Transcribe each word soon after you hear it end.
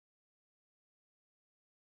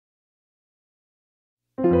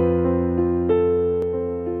All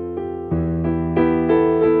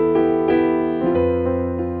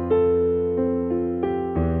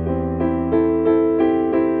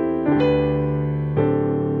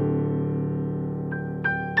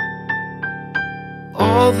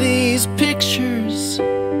these pictures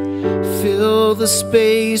fill the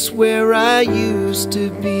space where I used to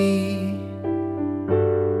be.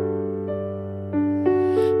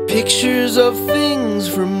 Pictures of things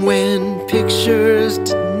from when pictures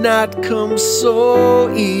did not come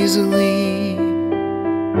so easily.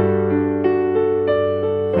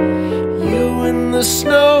 You in the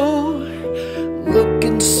snow,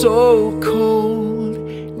 looking so cold,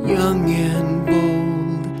 young and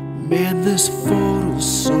bold. Man, this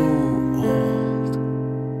photo's so old.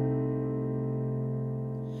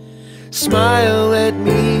 Smile at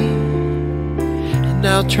me, and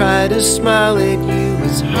I'll try to smile at you.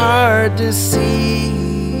 It's hard to see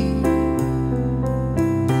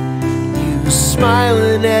you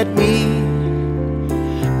smiling at me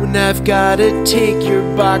when I've gotta take your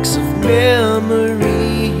box of memories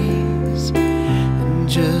and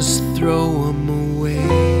just throw them away.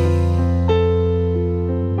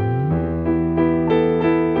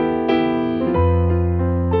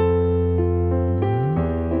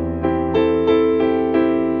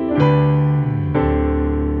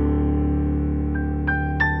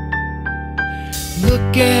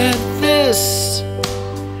 Look at this.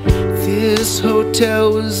 This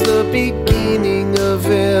hotel was the beginning of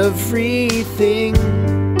everything.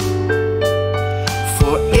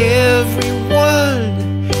 For everyone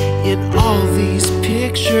in all these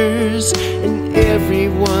pictures, and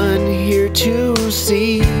everyone here to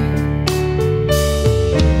see.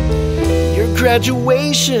 Your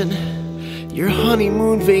graduation, your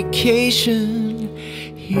honeymoon vacation.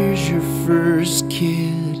 Here's your first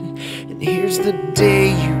kid, and here's the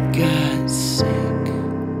day you got sick.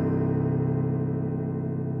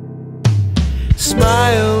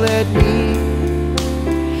 Smile at me,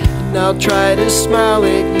 and I'll try to smile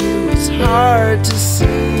at you. It's hard to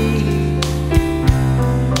see you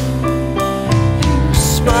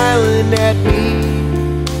smiling at me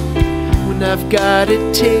when I've gotta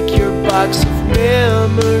take your box of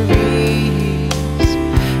memories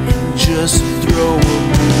and just throw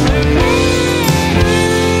them away.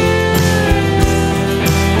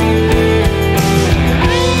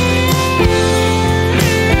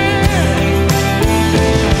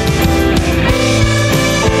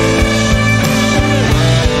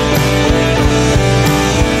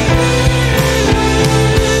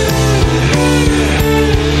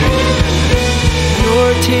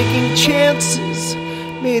 Taking chances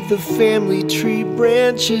made the family tree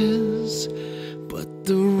branches, but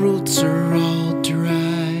the roots are all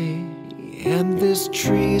dry, and this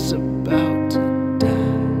tree's about to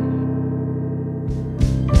die.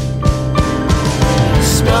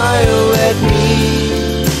 Smile at me,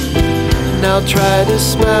 and I'll try to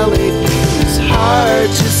smile at you. It's hard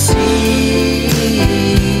to see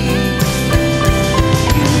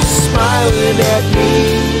you smiling at me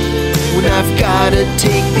when I've gotta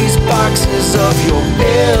take these boxes of your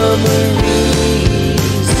memories,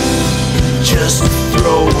 just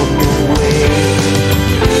throw them away.